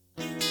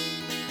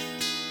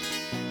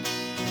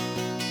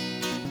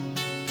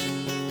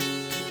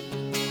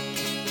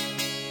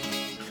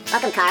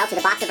Welcome, Carl, to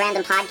the Box of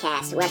Random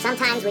podcast, where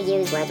sometimes we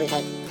use words we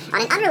hate.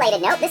 On an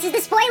unrelated note, this is the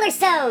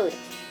spoiler-sode!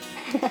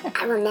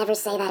 I will never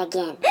say that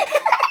again.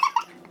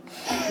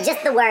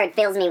 Just the word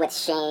fills me with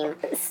shame.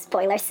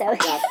 Spoiler-sode?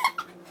 Yes.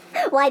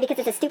 Why? Because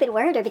it's a stupid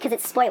word or because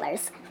it's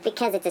spoilers?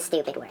 Because it's a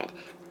stupid word.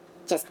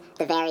 Just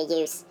the very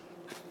use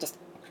just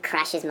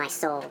crushes my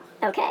soul.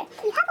 Okay.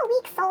 You have a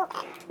weak soul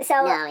then.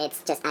 So, No,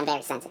 it's just, I'm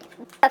very sensitive.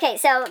 okay,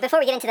 so before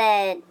we get into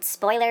the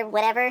spoiler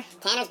whatever,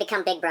 Tanner's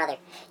become Big Brother.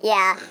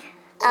 yeah.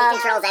 He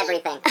controls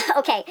everything.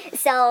 Okay,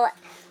 so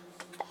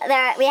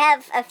we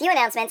have a few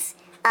announcements.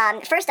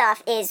 First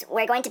off is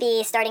we're going to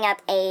be starting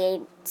up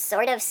a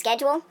sort of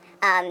schedule.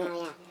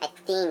 Oh, yeah. A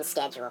theme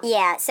schedule.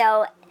 Yeah,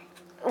 so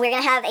we're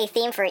going to have a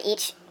theme for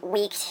each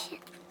week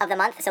of the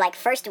month. So, like,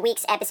 first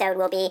week's episode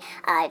will be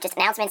just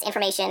announcements,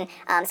 information,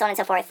 so on and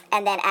so forth.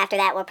 And then after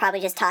that, we'll probably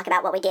just talk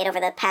about what we did over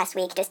the past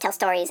week, just tell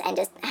stories and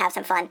just have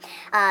some fun.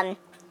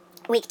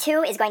 Week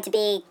 2 is going to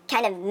be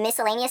kind of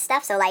miscellaneous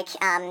stuff, so like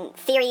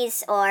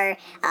theories or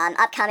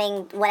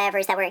upcoming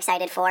whatevers that we're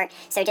excited for.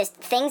 So just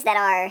things that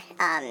are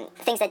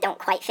things that don't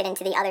quite fit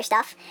into the other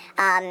stuff.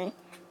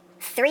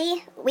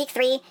 Week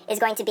 3 is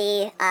going to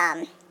be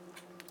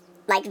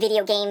like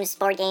video games,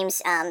 board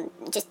games,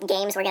 just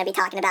games. We're going to be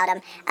talking about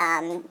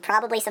them.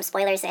 Probably some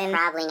spoilers in.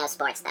 Probably no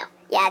sports, though.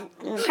 Yeah,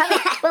 probably.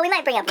 Well, we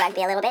might bring up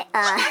rugby a little bit,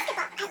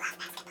 Basketball. I love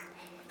basketball.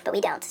 but we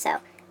don't. So,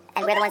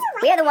 and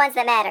we're the ones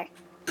that matter.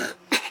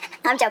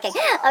 I'm joking.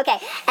 Okay,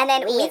 and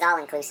then We is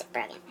all-inclusive,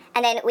 Brogan.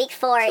 And then week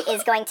 4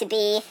 is going to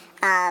be,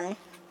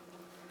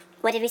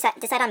 what did we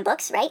decide on?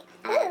 Books, right?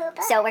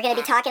 So we're going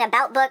to be talking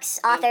about books,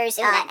 authors,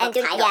 Doing that book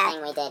doing, title yeah,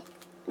 thing we did.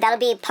 that'll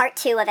be part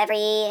 2 of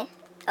every,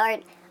 or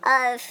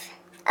of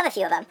a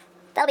few of them.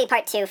 That'll be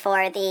part 2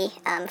 for the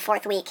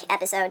 4th week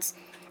episodes.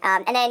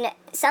 And then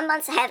some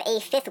months have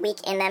a 5th week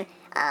in them,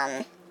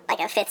 like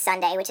a 5th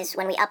Sunday, which is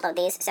when we upload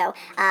these. So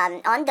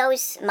on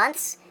those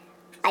months,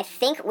 I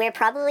think we're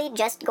probably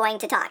just going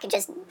to talk,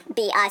 just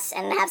be us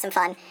and have some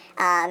fun.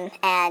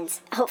 And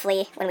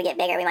hopefully, when we get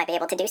bigger, we might be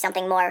able to do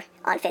something more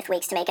on 5th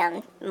weeks to make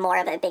them more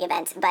of a big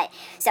event. But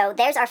so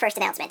there's our first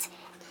announcement.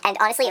 And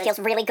honestly, it feels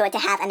really good to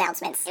have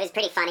announcements. It was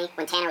pretty funny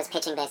when Tanner was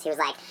pitching this. He was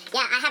like,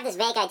 yeah, I have this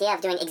vague idea of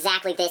doing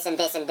exactly this and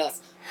this and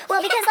this.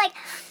 Well, because like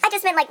I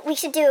just meant like we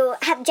should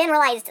have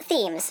generalized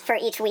themes for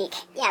each week.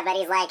 Yeah, but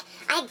he's like,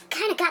 I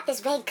kind of got this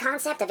vague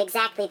concept of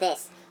exactly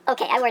this.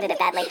 Okay, I worded it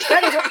badly.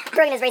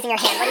 Brogan is raising her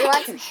hand. What do you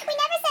want? We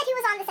never said he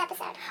was on this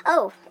episode.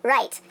 Oh,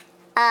 right.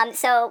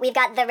 So we've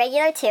got the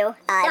regular 2.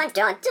 Dun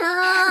dun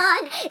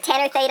dun!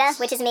 Tanner Theta,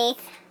 which is me.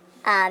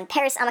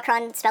 Paris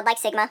Omicron, spelled like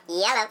Sigma.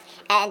 Yellow.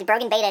 And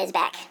Brogan Beta is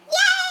back.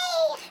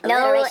 Yay!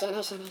 No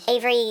Alliteration.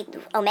 Avery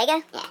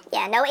Omega? Yeah.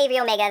 Yeah, no Avery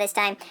Omega this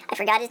time. I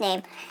forgot his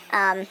name.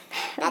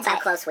 That's how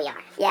close we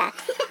are. Yeah.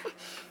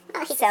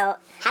 Well, he So,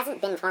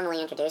 hasn't been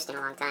formally introduced in a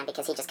long time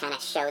because he just kind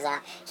of shows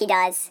up. he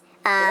does.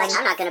 He's like,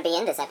 I'm not going to be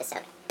in this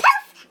episode.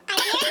 I'm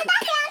here in the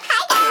background.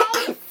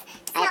 Hi, guys.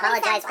 I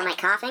apologize for my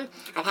coughing.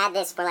 I've had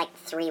this for like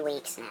 3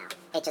 weeks now.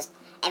 It just,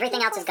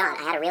 everything else is gone.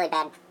 I had a really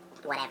bad,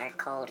 whatever,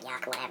 cold,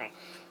 yuck, whatever.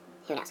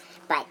 Who knows?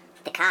 But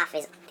the cough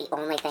is the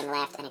only thing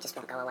left and it just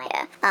won't go away.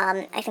 Yeah.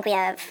 I think we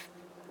have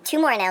 2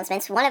 more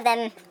announcements. One of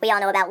them we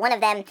all know about. One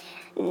of them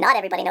not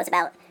everybody knows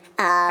about.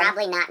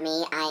 Probably not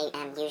me. I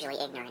am usually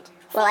ignorant.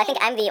 Well, I think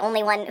I'm the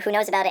only one who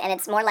knows about it, and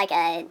it's more like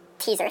a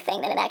teaser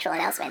thing than an actual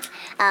announcement.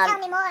 Tell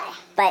me more.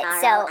 But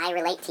Carl, I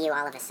relate to you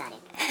all of a sudden.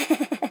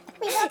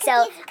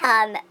 So,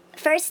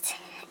 first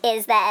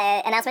is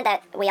the announcement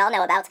that we all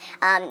know about.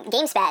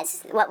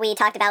 GameSpaz, what we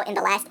talked about in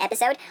the last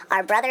episode,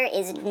 our brother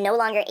is no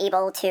longer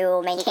able to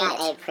He maintain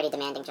got it. a pretty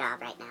demanding job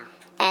right now.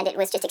 And it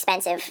was just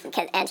expensive,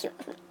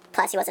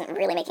 plus he wasn't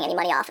really making any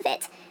money off of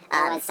it.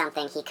 It was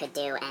something he could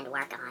do and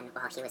work on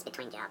while he was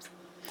between jobs.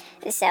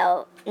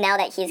 So now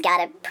that he's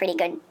got a pretty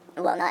good,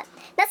 well, not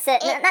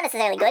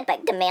necessarily good,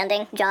 but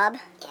demanding job.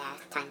 Yeah,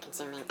 time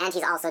consuming. And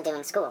he's also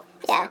doing school.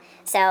 Yeah.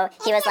 So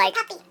he was like,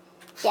 Puppy.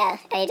 yeah,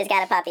 and he just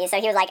got a puppy. So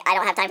he was like, I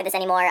don't have time for this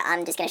anymore.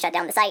 I'm just going to shut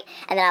down the site.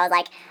 And then I was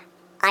like,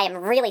 I am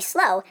really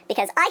slow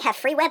because I have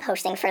free web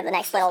hosting for the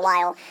next little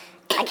while.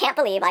 I can't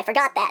believe I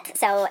forgot that.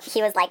 So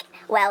he was like,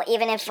 well,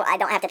 even if I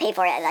don't have to pay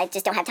for it, I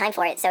just don't have time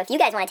for it. So if you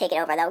guys want to take it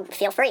over, though,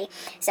 feel free.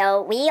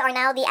 So we are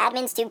now the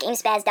admins to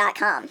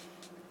GameSpaz.com.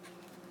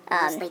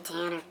 Mostly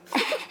Tanner.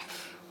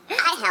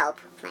 I help,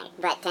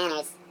 but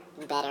Tanner's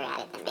better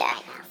at it than me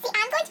right now. See,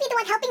 I'm going to be the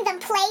one helping them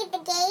play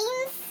the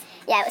games.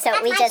 Yeah, so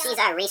That's we my just... She's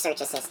our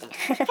research assistant.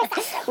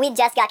 We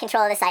just got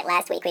control of the site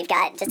last week. We've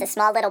got just a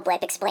small little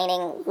blip explaining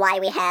why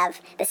we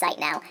have the site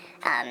now.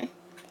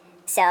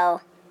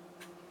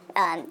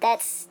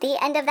 That's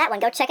the end of that one.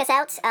 Go check us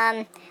out.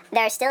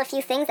 There are still a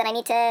few things that I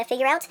need to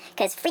figure out,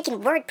 because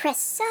freaking WordPress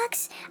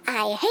sucks.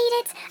 I hate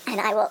it, and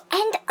I will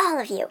end all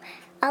of you.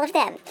 All of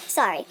them.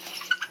 Sorry.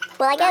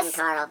 Well, Run,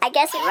 Carl.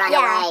 Run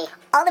yeah. away.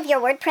 All of your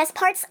WordPress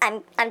parts,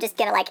 I'm just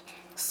gonna like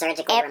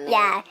Surgically remove.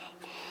 yeah,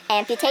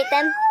 amputate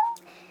them.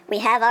 We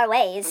have our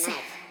ways. Knife.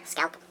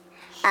 Scalpel.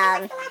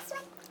 What's the last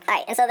one? All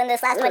right, and so then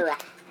this last Ooh, one.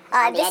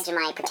 on the this- edge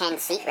of my pretend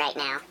seat right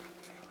now.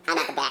 I'm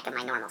at the back of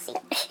my normal seat.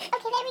 Okay,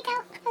 Okay, there we go.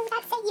 I was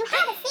about to say, you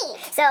have a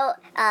seat. So,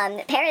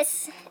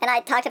 Paris and I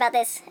talked about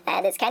this,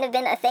 and it's kind of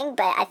been a thing,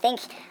 but I think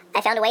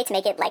I found a way to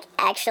make it, like,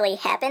 actually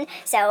happen.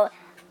 So,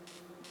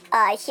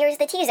 here's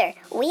the teaser.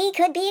 We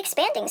could be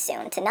expanding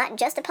soon to not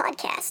just a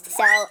podcast.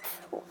 So,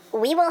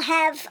 we will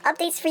have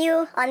updates for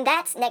you on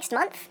that next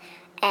month,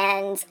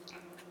 and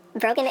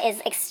Brogan is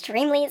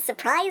extremely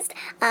surprised.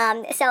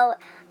 So,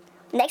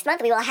 next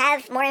month we will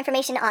have more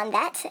information on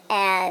that,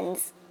 and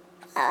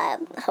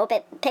hope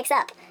it picks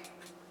up.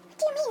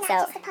 What do you mean,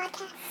 not just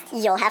a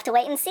podcast? You'll have to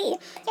wait and see.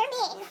 You're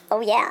mean.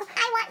 Oh, yeah.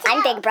 I want to I'm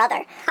know. Big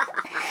Brother. I'm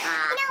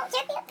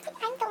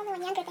the only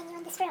one younger than you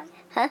in this room.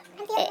 Huh?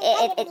 I'm the only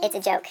one younger than It's a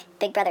joke.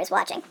 Big Brother's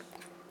watching.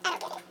 I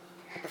don't get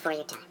it. Before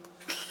your time.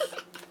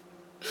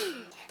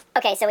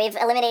 Okay, so we've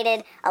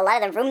eliminated a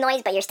lot of the room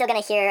noise, but you're still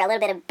going to hear a little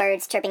bit of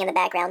birds chirping in the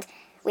background.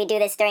 We do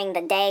this during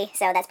the day,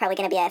 so that's probably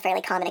going to be a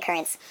fairly common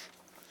occurrence.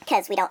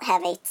 Because we don't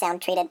have a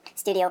sound-treated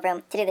studio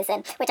room to do this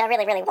in, which I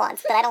really, really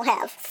want, but I don't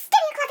have. Studio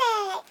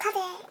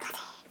closet.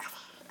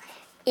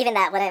 Even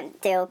that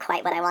wouldn't do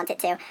quite what I want it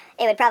to.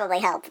 It would probably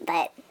help,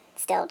 but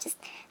still just...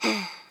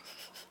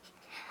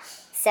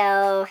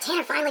 So,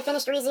 Tanner finally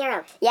finished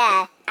ReZero.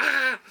 yeah.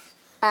 Ah!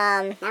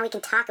 Now we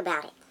can talk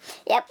about it.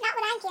 Yep. Not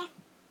when I'm here.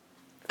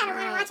 I don't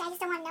want to watch it, I just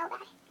don't want to know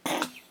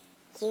about it.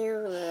 You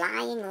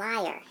lying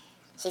liar.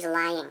 She's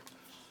lying.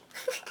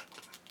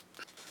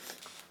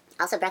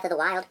 Also, Breath of the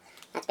Wild.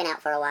 That's been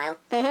out for a while.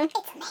 Mm-hmm. It's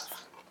amazing.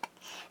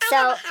 So, I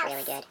have a It's house.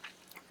 really good.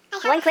 I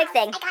have One a quick house.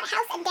 thing. I got a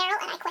house and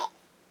Daryl and I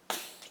quit.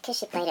 Because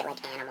she played it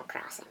like Animal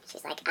Crossing.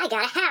 She's like, I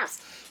got a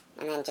house.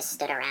 And then just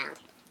stood around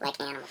like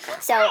Animal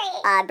Crossing. So,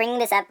 bringing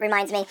this up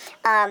reminds me,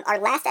 our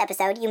last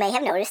episode, you may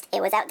have noticed,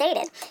 it was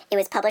outdated. It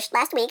was published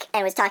last week,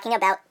 and it was talking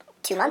about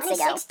 2 months ago.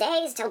 26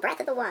 days till Breath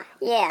of the Wild.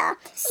 Yeah.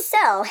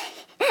 So,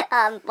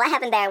 what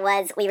happened there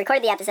was we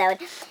recorded the episode,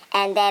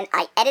 and then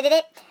I edited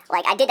it.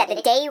 Like, I did that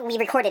the day we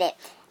recorded it,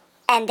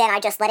 and then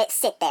I just let it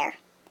sit there.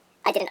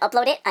 I didn't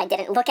upload it, I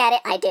didn't look at it,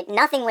 I did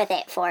nothing with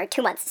it for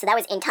 2 months. So that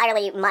was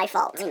entirely my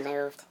fault. We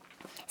moved.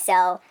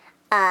 So,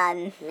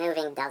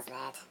 Moving does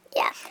that.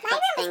 yeah. My Puts room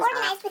was things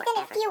organized off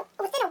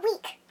within a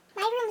week.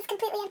 My room was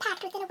completely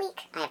unpacked within a week.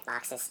 I have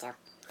boxes still.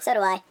 So do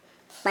I.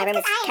 My room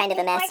is Because I kind of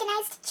a am an mess.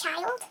 organized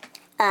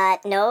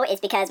child. No,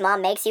 it's because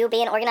Mom makes you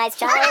be an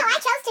organized Oh no, child. I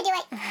chose to do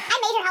it. I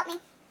made her help me.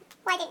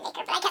 Well, I didn't make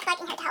her, but I kept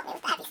begging her to help me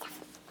with the heavy stuff.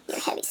 Your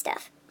heavy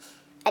stuff.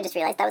 I just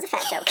realized that was a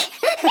fat joke.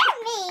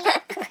 Me.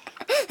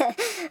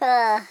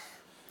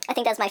 I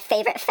think that's my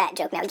favorite fat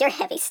joke now. Your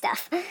heavy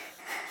stuff.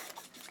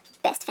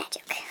 Best fat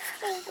joke.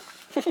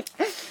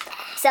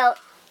 So,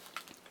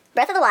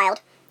 Breath of the Wild,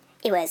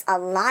 it was a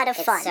lot of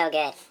It's fun. so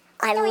good.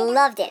 I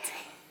loved it.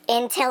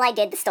 Until I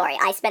did the story.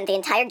 I spent the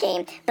entire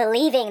game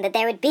believing that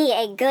there would be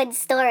a good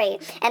story.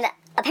 And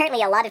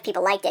apparently a lot of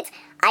people liked it.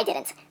 I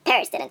didn't.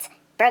 Paris didn't.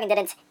 Brogan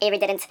didn't. Avery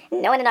didn't.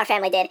 No one in our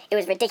family did. It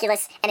was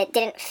ridiculous, and it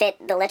didn't fit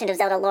the Legend of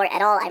Zelda lore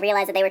at all. I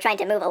realized that they were trying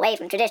to move away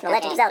from traditional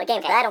Legend of Zelda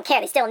games, but I don't care.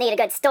 They still need a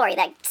good story.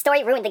 That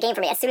story ruined the game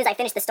for me. As soon as I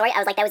finished the story, I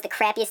was like, that was the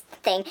crappiest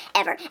thing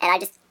ever. And I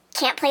just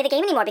can't play the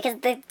game anymore because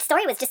the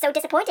story was just so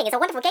disappointing. It's a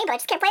wonderful game, but I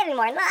just can't play it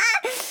anymore.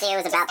 See, it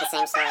was about the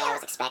same story I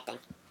was expecting.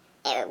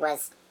 It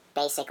was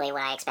basically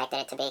what I expected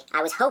it to be.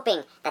 I was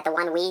hoping that the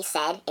one we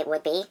said it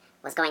would be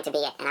was going to be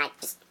it, and I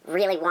just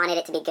really wanted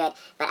it to be good,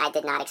 but I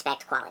did not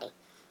expect quality.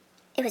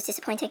 It was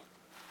disappointing.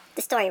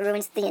 The story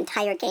ruins the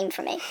entire game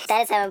for me.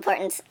 That is how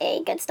important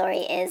a good story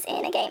is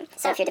in a game.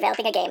 So if you're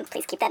developing a game,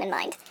 please keep that in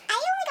mind. I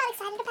only got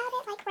excited about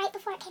it like right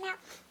before it came out.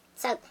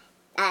 So,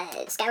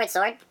 Skyward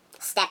Sword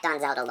stepped on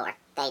Zelda lore.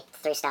 They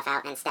threw stuff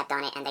out and stepped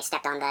on it, and they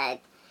stepped on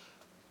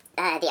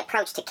the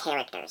approach to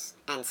characters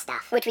and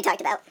stuff. Which we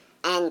talked about.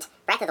 And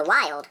Breath of the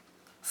Wild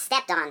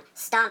stepped on,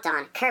 stomped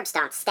on, curb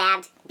stomped,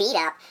 stabbed, beat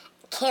up,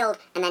 killed,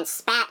 and then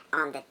spat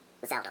on the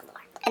Zelda lore.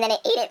 And then it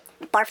ate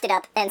it, barfed it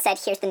up, and said,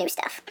 here's the new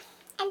stuff.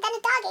 And then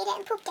a dog ate it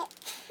and pooped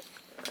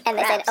it. And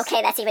they said, Gross.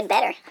 okay, that's even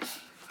better.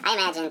 I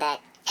imagine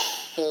that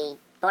the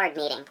board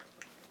meeting,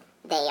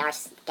 they are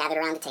gathered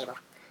around the table,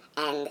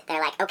 and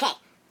they're like, okay,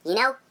 you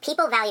know,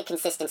 people value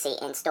consistency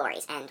in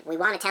stories, and we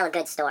want to tell a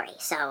good story,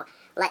 so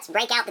let's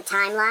break out the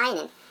timeline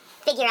and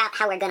figure out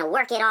how we're going to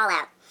work it all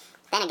out.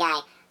 Then a guy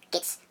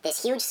gets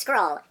this huge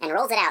scroll and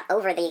rolls it out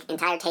over the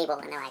entire table,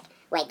 and they're like,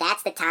 wait,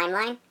 that's the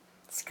timeline?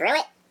 Screw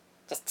it.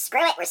 Just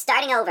screw it, we're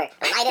starting over. Light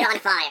it on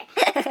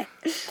fire.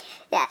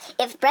 Yeah,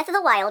 if Breath of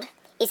the Wild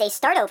is a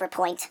start over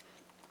point,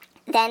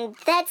 then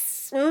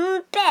that's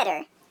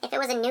better. If it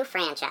was a new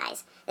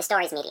franchise, the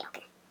story's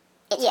mediocre.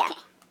 It's Yeah.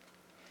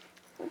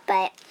 okay.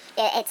 But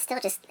it's still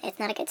just, it's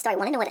not a good story.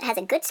 Want to know what has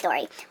a good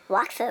story?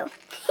 Walk Fu. I love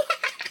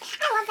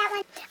that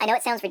one. I know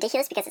it sounds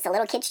ridiculous because it's a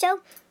little kid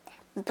show,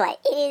 but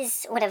it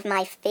is one of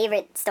my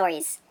favorite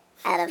stories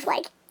out of,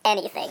 like,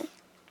 anything.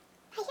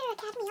 My Hero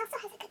Academy also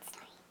has a good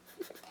story.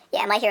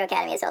 Yeah, My Hero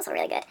Academy is also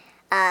really good.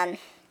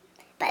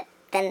 But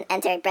then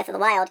enter Breath of the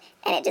Wild,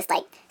 and it just,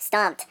 like,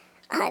 stomped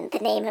on the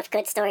name of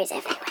good stories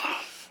everywhere.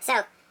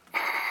 So,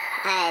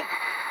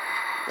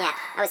 Yeah,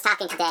 I was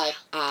talking today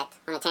at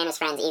one of Tanner's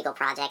friend's Eagle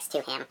projects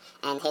to him,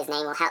 and his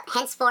name will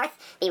henceforth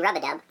be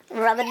Rub-a-Dub.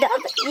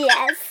 Rub-a-dub,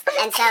 yes.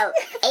 And so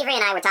Avery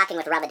and I were talking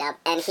with Rub-a-Dub,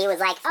 and he was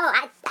like, "Oh,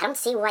 I don't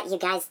see what you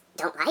guys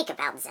don't like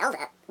about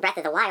Zelda Breath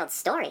of the Wild's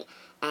story."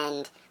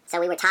 And so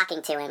we were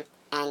talking to him,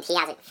 and he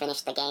hasn't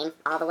finished the game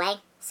all the way,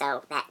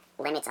 so that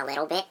limits a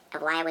little bit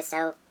of why I was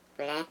so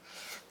bleh.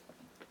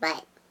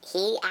 But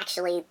he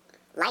actually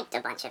liked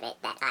a bunch of it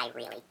that I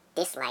really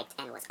disliked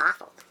and was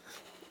awful.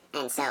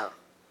 And so,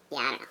 yeah,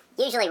 I don't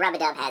know. Usually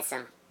Rub-a-Dub has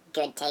some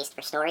good taste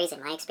for stories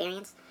in my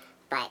experience,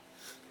 but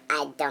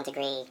I don't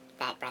agree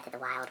that Breath of the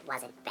Wild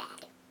wasn't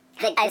bad.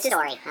 The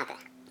story, not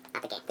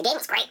the game. The game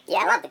was great. Yeah.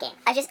 I love the game.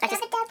 I just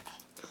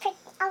Rub-a-Dub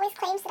always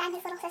claims that I'm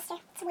his little sister.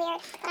 It's weird,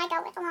 but I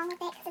go along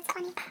with it because it's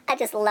funny. I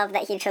just love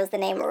that he chose the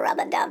name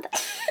Rub-a-Dub.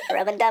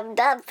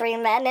 Rub-a-dub-dub, 3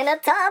 men in a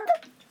tub.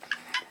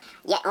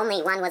 Yet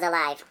only one was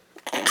alive.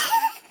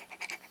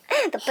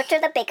 The butcher,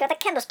 the baker, the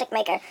candlestick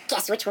maker.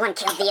 Guess which one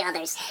killed the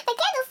others? The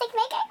candlestick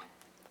maker.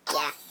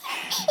 Yeah.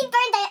 He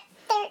burned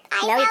their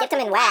eyes No, he out dipped them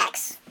in with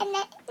wax. And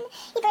then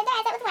he burned their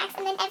eyes out with wax,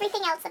 and then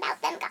everything else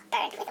about them got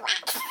burned with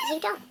wax. You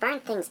don't burn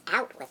things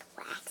out with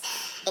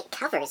wax. It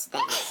covers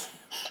things.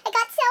 It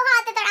got so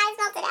hot that their eyes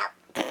melted out.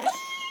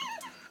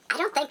 I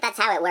don't think that's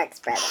how it works,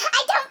 bro.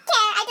 I don't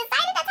care. I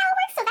decided that's how it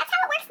works, so that's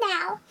how it works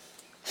now.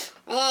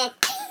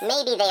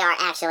 Maybe they are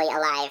actually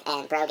alive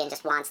and Brogan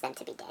just wants them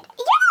to be dead.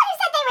 You're the one who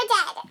said they were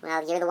dead.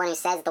 Well, you're the one who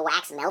says the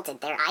wax melted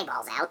their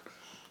eyeballs out.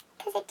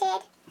 Because it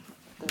did.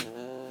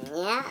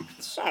 Yeah,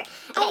 sure. I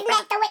Okay,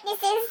 met the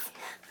witnesses.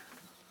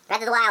 Breath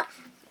of the Wild,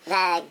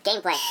 the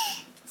gameplay.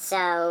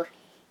 So,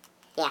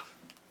 yeah,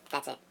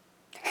 that's it.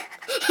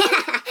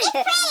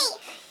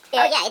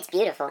 Oh yeah, it's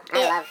beautiful.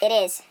 I love it.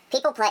 Is.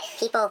 People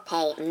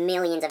pay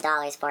millions of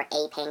dollars for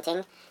a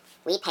painting.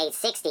 We paid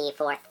 60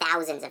 for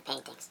thousands of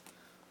paintings.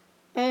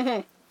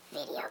 Mm-hmm.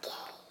 Video game.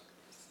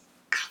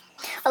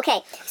 Okay,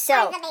 so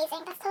That's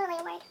amazing. That's totally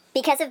a word.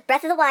 because of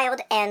Breath of the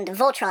Wild and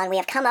Voltron, we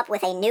have come up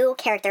with a new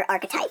character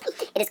archetype.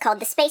 It is called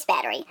the Space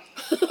Battery.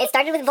 It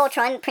started with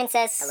Voltron,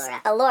 Princess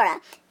Allura.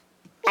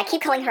 I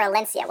keep calling her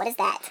Alencia. What is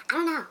that? I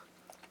don't know.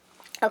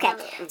 Okay,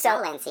 so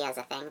Valencia is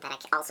a thing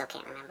that I also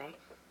can't remember.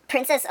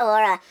 Princess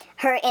Allura,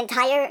 her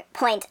entire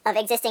point of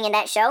existing in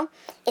that show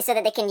is so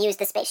that they can use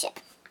the spaceship.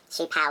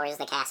 She powers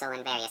the castle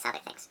and various other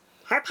things.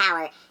 Her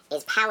power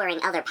is powering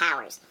other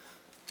powers.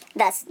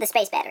 Thus, the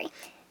Space Battery.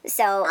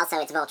 So, Also,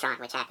 it's Voltron,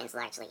 which happens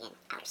largely in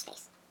outer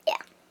space.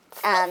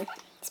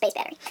 Space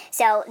Battery.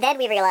 So then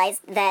we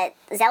realized that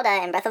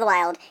Zelda in Breath of the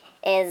Wild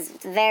is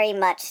very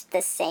much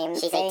the same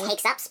She's thing. a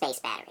takes-up space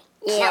battery.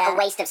 Yeah. Not a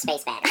waste of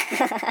space battery.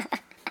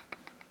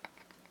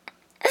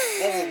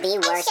 This is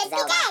the worst should be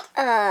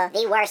Zelda.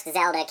 The worst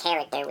Zelda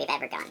character we've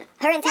ever gotten.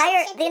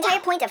 The entire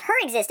point of her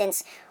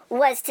existence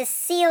was to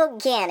seal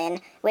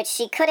Ganon, which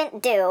she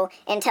couldn't do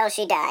until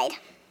she died.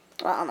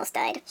 Well, almost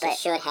died, She but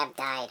should have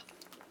died.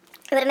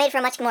 it would have made for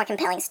a much more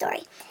compelling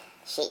story.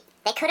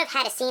 They could have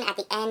had a scene at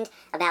the end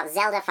about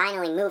Zelda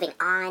finally moving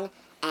on,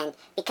 and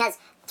because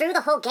through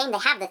the whole game they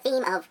have the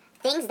theme of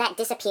things that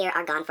disappear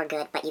are gone for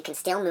good, but you can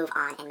still move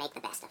on and make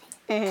the best of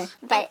it.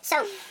 Mm-hmm. But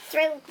so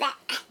through that,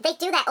 they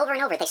do that over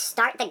and over. They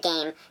start the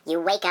game, you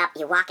wake up,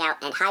 you walk out,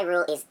 and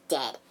Hyrule is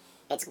dead.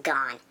 It's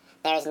gone.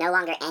 There is no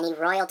longer any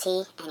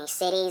royalty, any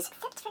cities,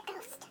 Except for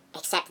Ghost.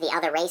 except the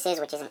other races,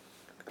 which is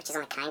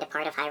only kind of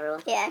part of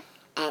Hyrule. Yeah,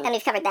 And and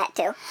we've covered that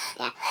too.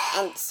 yeah,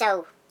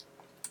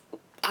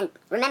 and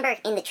remember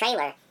in the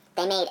trailer,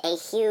 they made a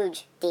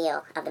huge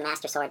deal of the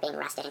Master Sword being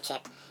rusted and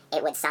chipped.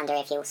 It would sunder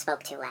if you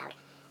spoke too loud.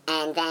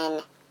 And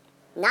then,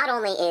 not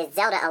only is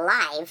Zelda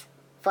alive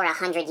for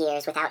 100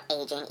 years without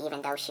aging,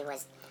 even though she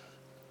was...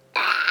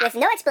 With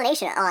no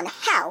explanation on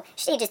how,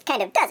 she just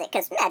kind of does it,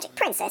 because magic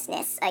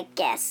princessness, I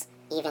guess.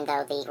 Even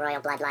though the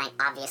royal bloodline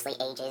obviously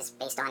ages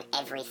based on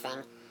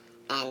everything.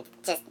 And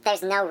just,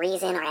 there's no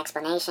reason or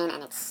explanation,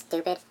 and it's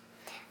stupid.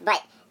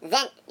 But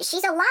then,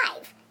 she's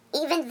alive.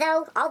 Even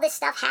though all this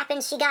stuff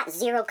happened, she got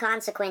zero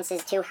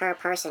consequences to her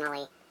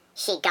personally.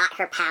 She got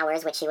her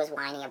powers, which she was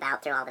whining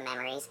about through all the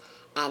memories.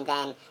 And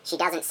then she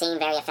doesn't seem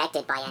very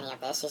affected by any of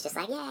this. She's just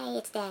like, yay,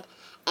 it's dead.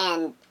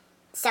 And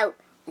so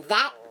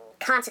that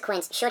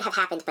consequence should have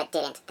happened, but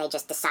didn't. They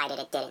just decided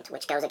it didn't,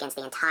 which goes against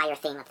the entire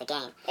theme of the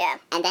game. Yeah.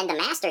 And then the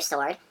Master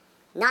Sword,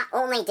 not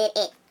only did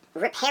it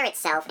repair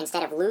itself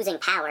instead of losing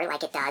power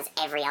like it does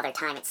every other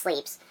time it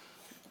sleeps,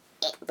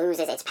 it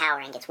loses its power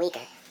and gets weaker.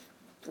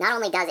 Not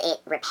only does it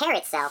repair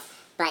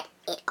itself, but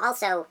it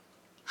also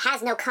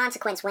has no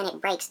consequence when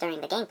it breaks during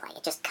the gameplay.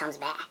 It just comes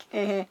back.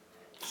 Mm-hmm.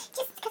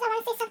 Just because I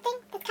want to say something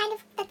that's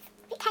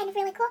kind of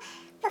really cool.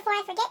 Before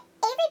I forget,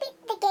 Avery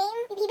beat the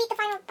game. He beat the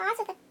final boss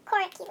with a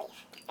Koraki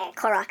leaf.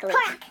 Korok leaf.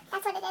 Korok.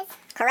 That's what it is.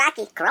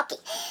 Koraki. Kuroki.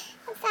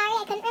 I'm sorry,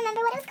 I couldn't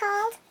remember what it was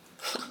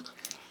called.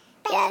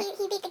 But Yeah.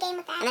 he beat the game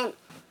with that. And then,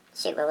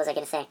 shoot, what was I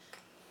going to say?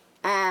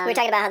 We were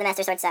talking about how the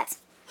Master Sword sucks.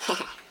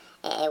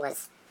 It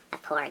was a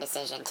poor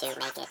decision to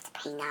make it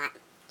not.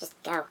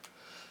 Just go.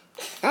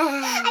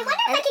 I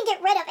wonder if I can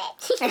get rid of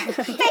it.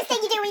 First thing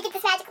you do when you get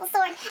this magical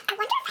sword. I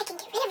wonder if I can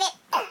get rid of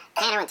it.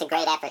 Tanner went to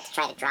great effort to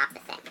try to drop the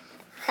thing.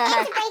 I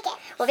had to break it.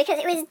 Well, because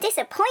it was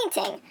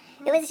disappointing.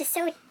 It was just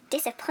so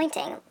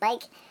disappointing.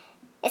 Like,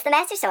 it's the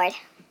Master Sword.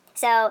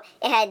 So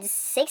it had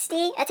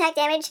 60 attack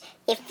damage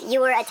if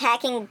you were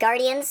attacking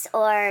Guardians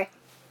or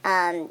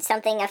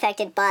something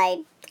affected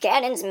by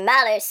Ganon's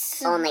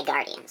malice. Only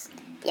Guardians.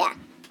 Yeah.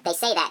 They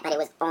say that, but it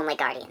was only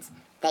Guardians.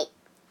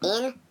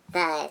 In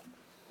the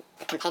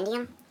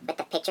compendium with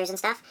the pictures and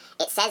stuff,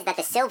 it says that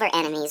the silver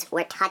enemies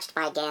were touched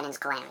by Ganon's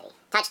calamity.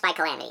 Touched by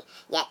calamity.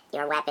 Yet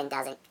your weapon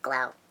doesn't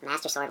glow.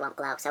 Master Sword won't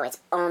glow, so it's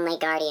only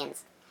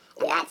Guardians.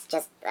 And that's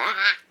just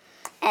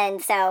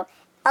And so,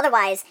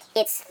 otherwise,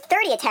 it's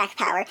 30 attack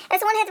power.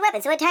 It's a one-handed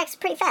weapon, so it attacks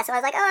pretty fast. So I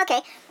was like, oh,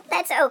 okay,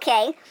 that's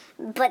okay.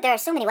 But there are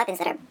so many weapons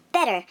that are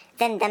better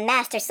than the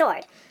Master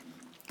Sword.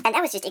 And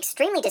that was just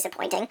extremely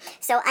disappointing.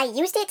 So I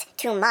used it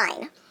to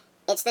mine.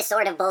 It's the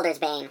Sword of Boulder's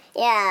Bane.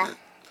 Yeah.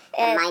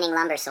 The mining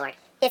lumber sword.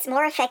 It's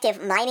more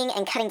effective mining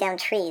and cutting down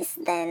trees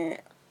than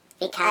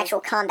Because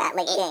actual combat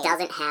late it game.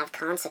 doesn't have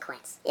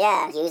consequence.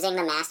 Yeah. Using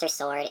the Master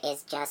Sword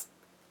is just,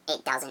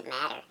 it doesn't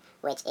matter.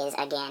 Which is,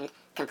 again,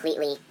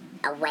 completely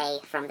away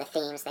from the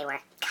themes they were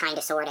kind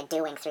of sort of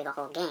doing through the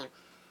whole game.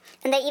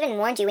 And they even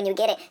warned you when you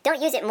get it,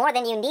 don't use it more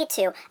than you need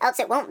to, else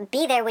it won't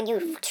be there when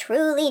you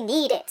truly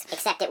need it.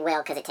 Except it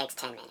will, because it takes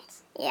 10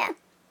 minutes. Yeah.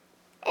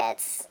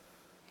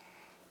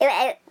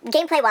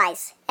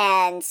 Gameplay-wise,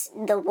 and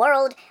the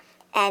world,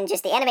 and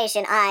just the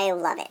animation, I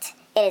love it.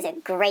 It is a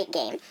great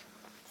game.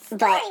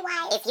 But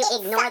Story-wise,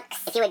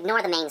 If you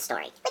ignore the main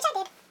story. which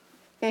I did.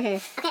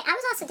 Okay, I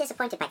was also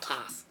disappointed by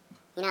Cass.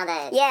 You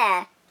know,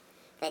 yeah,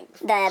 the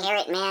the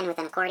carrot man with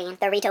an accordion?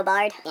 Rito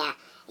Bard. Yeah.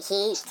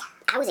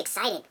 I was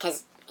excited,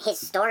 because his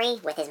story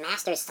with his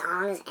master's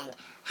songs, and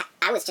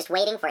I was just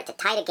waiting for it to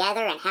tie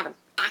together and have an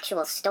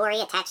actual story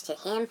attached to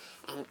him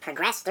and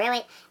progress through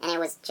it, and it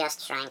was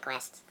just shrine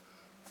quests.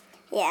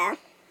 Yeah.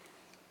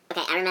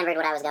 Okay, I remembered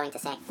what I was going to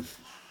say.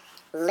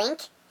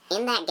 Link,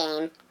 in that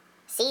game,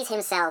 sees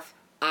himself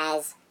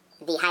as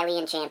the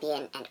Hylian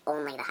champion and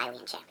only the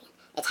Hylian champion.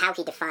 It's how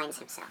he defines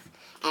himself.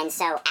 And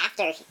so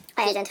after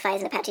I identify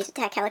as an Apache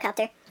attack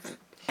helicopter.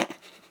 yeah,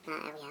 well,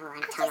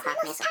 I'm a tomahawk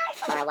missile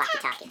or a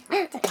walkie-talkie.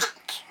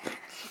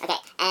 Okay,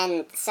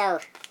 and so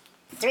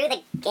through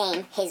the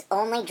game, his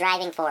only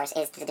driving force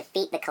is to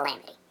defeat the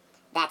Calamity.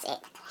 That's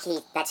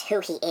it. That's who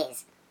he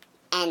is.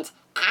 And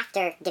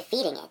after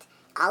defeating it,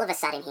 all of a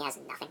sudden he has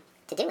nothing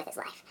to do with his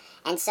life.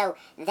 And so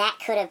that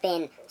could have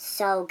been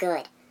so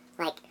good.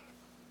 Like,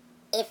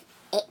 if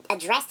it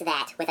addressed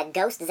that with a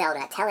Ghost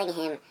Zelda telling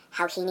him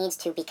how he needs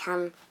to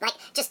become, like,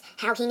 just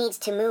how he needs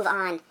to move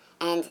on,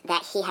 and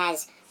that he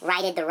has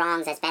righted the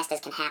wrongs as best as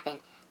can happen,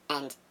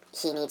 and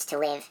he needs to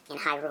live in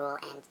Hyrule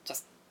and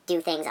just do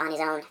things on his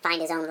own,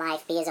 find his own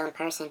life, be his own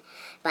person.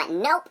 But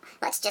nope,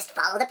 let's just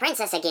follow the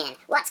princess again.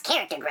 What's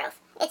character growth?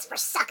 It's for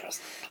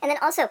suckers. And then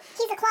also,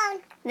 He's a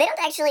clone. they don't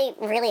actually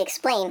really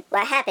explain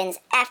what happens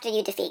after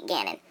you defeat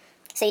Ganon.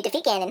 So you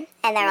defeat Ganon,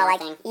 and they're all like,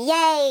 Nothing.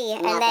 yay!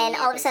 And Nothing then all of a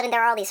happens. sudden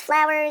there are all these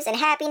flowers and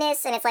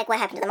happiness, and it's like, what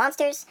happened to the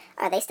monsters?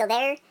 Are they still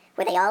there?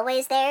 Were they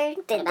always there?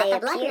 Did about they the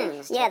blood appear?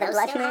 moons? Yeah, Did the those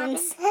blood still happen?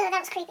 moons. That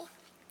was creepy.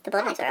 The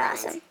blood I moons like are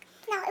the blood awesome.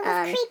 No, it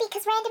was creepy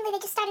because randomly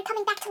they just started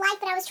coming back to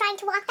life when I was trying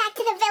to walk back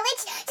to the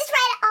village. Just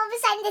right all of a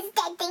sudden this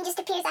dead thing just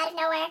appears out of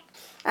nowhere.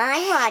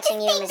 I'm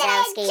watching you, This thing that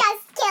I had Mazowski.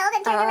 just killed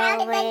and turned around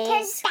and then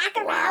turned Always back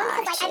around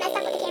because like I messed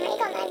up with the camera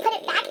angle and I put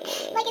it back.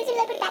 Like as soon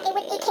as I put it back,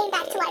 it came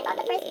back to life on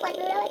the first blood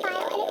moon I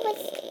pile and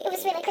it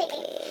was really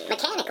creepy.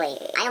 Mechanically,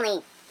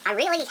 I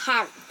really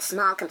have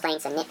small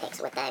complaints and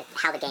nitpicks with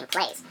how the game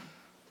plays.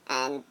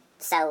 And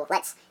so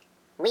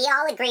we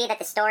all agree that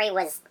the story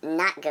was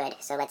not good,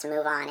 so let's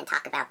move on and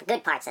talk about the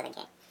good parts of the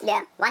game.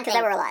 Yeah, One because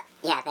thing- there were a lot.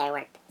 Yeah, there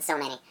were so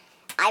many.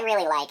 I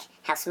really like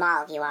how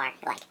small you are.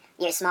 Like,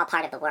 you're a small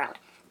part of the world.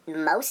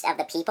 Most of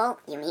the people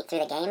you meet through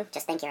the game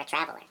just think you're a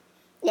traveler.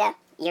 Yeah.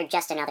 You're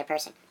just another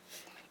person.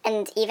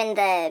 And even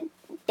the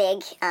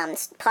big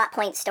plot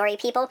point story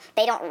people,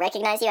 they don't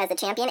recognize you as the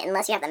champion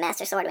unless you have the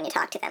Master Sword when you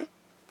talk to them.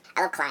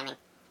 I love climbing.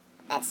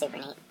 That's super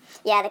neat.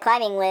 Yeah, the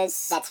climbing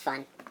was... That's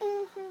fun.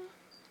 Mm-hmm.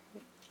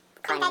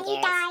 And Climbing then you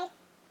gear die.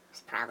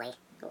 is probably...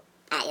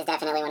 It's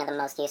definitely one of the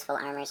most useful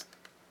armors.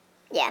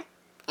 Yeah.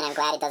 And I'm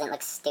glad it doesn't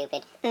look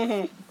stupid.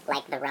 Mm-hmm.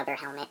 Like the rubber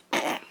helmet.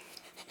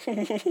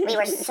 We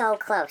were so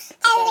close to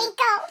And getting... we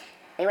go.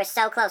 We were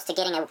so close to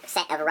getting a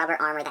set of rubber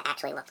armor that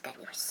actually looked good.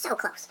 We were so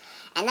close.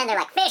 And then they're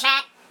like, fish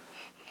hat!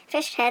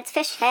 Fish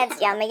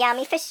heads, yummy,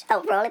 yummy fish.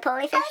 Oh,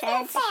 roly-poly fish I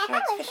heads. was gonna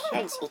say, I was Fish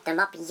heads, eat them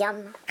up,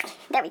 yum.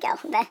 There we go.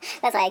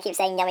 That's why I keep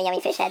saying yummy,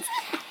 yummy fish heads.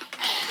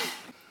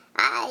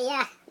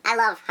 Yeah, I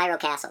love Hyrule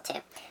Castle, too.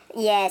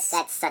 Yes.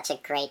 That's such a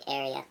great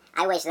area.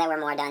 I wish there were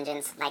more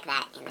dungeons like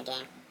that in the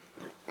game.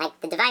 Like,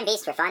 the Divine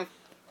Beasts were fun.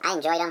 I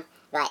enjoyed them,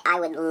 but I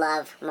would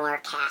love more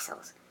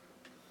castles.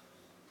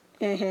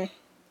 Mm-hmm.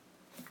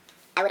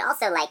 I would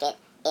also like it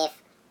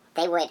if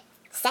they would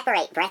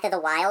separate Breath of the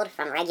Wild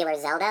from regular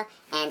Zelda,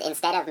 and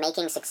instead of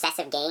making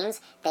successive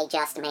games, they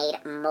just made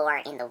more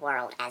in the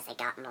world as they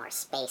got more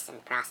space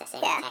and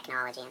processing and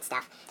technology and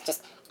stuff.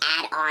 Just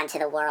add on to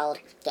the world,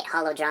 get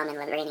Holodrum and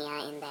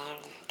Lavinia in there.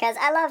 Because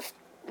I love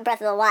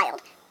Breath of the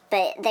Wild.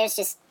 but there's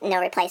just no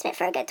replacement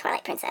for a good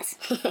Twilight Princess.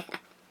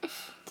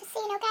 Just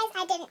so you know, guys,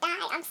 I didn't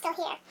die. I'm still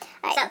here.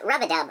 Alright. So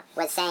Rubadub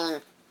was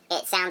saying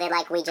it sounded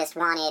like we just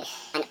wanted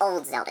an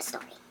old Zelda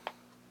story.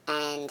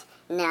 And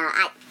no,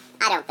 I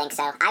don't think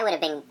so. I would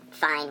have been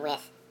fine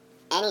with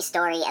any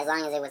story as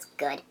long as it was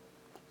good.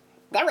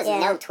 There was Yeah.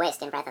 no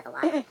twist in Breath of the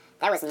Wild.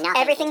 There was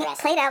nothing Everything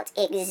interesting. played out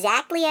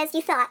exactly as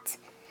you thought.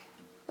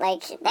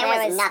 Like, There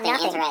was nothing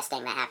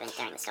interesting that happened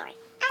during the story.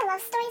 I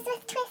love stories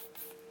with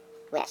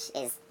twists.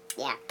 Which is,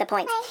 yeah. The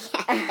point.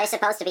 Like, They're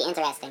supposed to be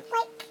interesting.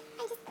 like,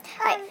 I just,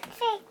 Alright.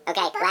 for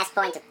Okay, books, last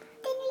point.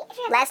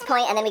 Last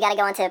point, and then we gotta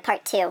go on to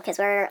part 2, because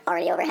we're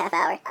already over half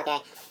hour. Okay.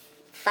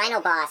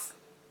 Final boss.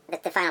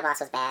 The final boss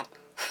was bad.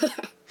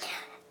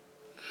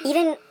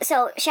 Even,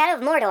 so,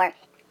 Shadow of Mordor,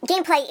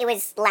 gameplay, it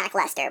was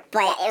lackluster, but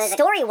Yeah, it was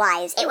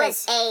story-wise, It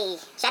was a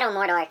Shadow of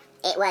Mordor.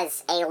 It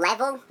was a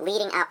level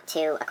leading up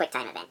to a quick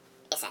time event,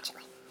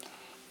 essentially.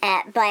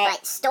 but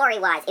But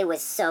story-wise, it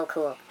was so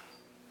cool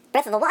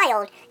Breath of the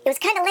Wild, it was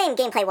kind of lame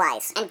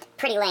gameplay-wise. and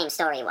pretty lame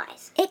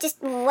story-wise. It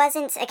just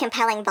wasn't a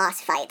compelling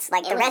boss fight.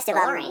 Like, It the was rest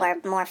boring. of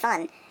them were more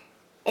fun.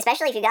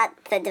 Especially if you got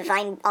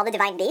all the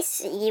divine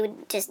beasts,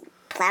 you just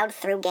plowed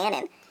through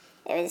Ganon.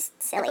 It was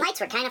The silly. fights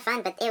were kind of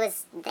fun, but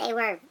they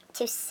were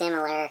too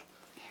similar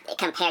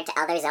compared to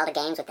other Zelda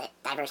games with the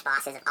diverse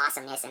bosses of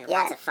awesomeness and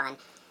Yeah. lots of fun.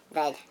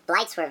 The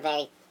Blights were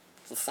very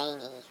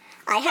samey.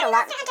 I had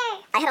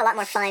a lot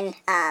more fun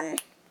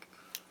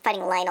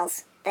fighting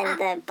Lionels than Ah.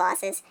 the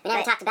bosses. We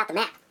never But- talked about the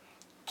map.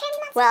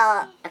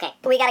 well, Okay.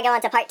 we gotta go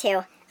on to part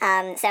 2.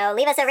 So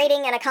leave us a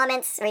rating and a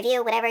comments,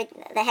 review, whatever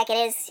the heck it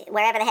is,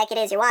 wherever the heck it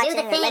is you're watching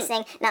the or thing.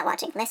 listening. Not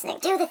watching, listening.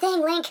 Do the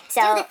thing, Link.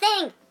 So, Do the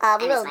thing. we I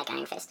will- just like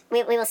Iron Fist.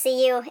 We will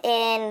see you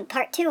in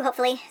part 2,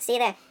 hopefully. See you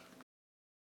there.